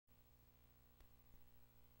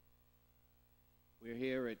We're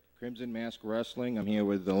here at Crimson Mask Wrestling. I'm here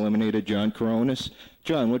with Eliminator John Kronus.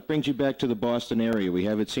 John, what brings you back to the Boston area? We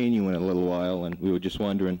haven't seen you in a little while, and we were just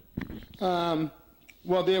wondering. Well,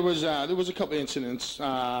 there was a couple of incidents.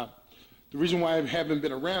 The reason why I haven't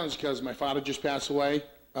been around is because my father just passed away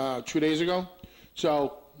 2 days ago.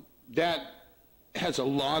 So that has a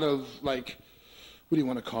lot of, like, what do you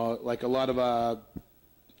want to call it? Like a lot of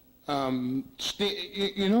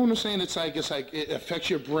you know what I'm saying? It's like it affects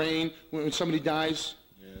your brain when somebody dies.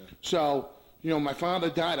 Yeah. So, you know, my father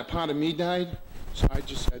died, a part of me died. So I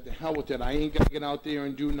just said, the hell with it. I ain't gonna get out there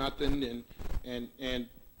and do nothing. And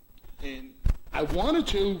I wanted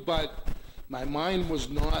to, but my mind was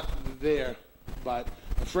not there. But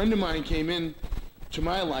a friend of mine came in to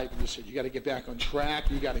my life and he said, you got to get back on track.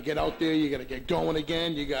 You got to get out there. You got to get going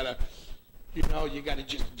again. You got to, you know, you got to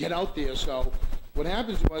just get out there. So what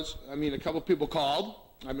happens was, I mean, a couple of people called.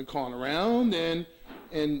 I've been calling around, and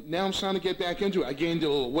now I'm starting to get back into it. I gained a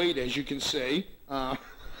little weight, as you can see. So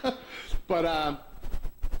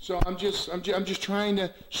I'm just trying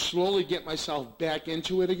to slowly get myself back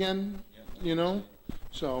into it again. Yeah. You know.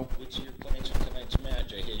 So. What's your plans for tonight's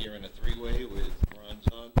match? I hear you're in a three-way with Ron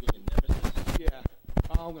Zombie and Nemesis. Yeah.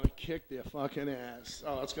 I'm gonna kick their fucking ass.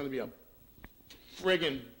 Oh, it's gonna be a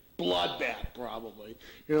friggin' bloodbath, probably.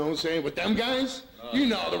 You know what I'm saying? With them guys, you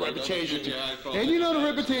know the reputation, and you know the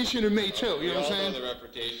reputation of me too. You know what I'm saying? The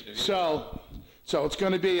reputation of you. So it's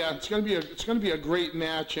gonna be a great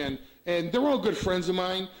match, and they're all good friends of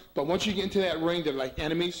mine. But once you get into that ring, they're like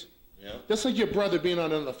enemies. Yeah. That's like your brother being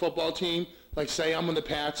on another football team. Like, say I'm on the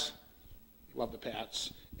Pats, love the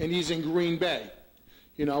Pats, and he's in Green Bay.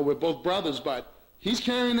 You know, we're both brothers, but he's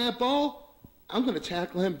carrying that ball. I'm gonna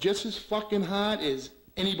tackle him just as fucking hard as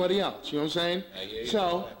anybody else, you know what I'm saying?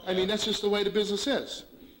 So, I mean, that's just the way the business is,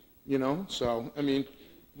 you know? So, I mean,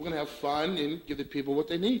 we're going to have fun and give the people what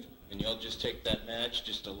they need. And you'll just take that match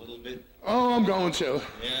just a little bit? Oh, I'm going to.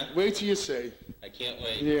 Yeah? Wait till you see. I can't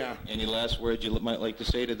wait. Yeah. Any last words you might like to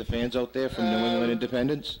say to the fans out there from New England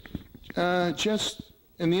Independence? Just,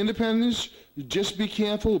 in the Independence, just be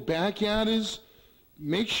careful. Backyarders,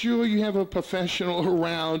 make sure you have a professional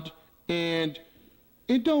around, and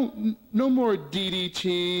no more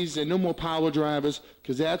DDTs and no more power drivers,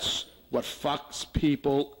 because that's what fucks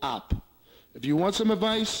people up. If you want some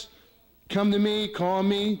advice, come to me, call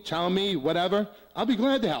me, tell me, whatever. I'll be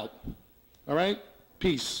glad to help. All right?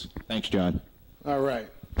 Peace. Thanks, John. All right.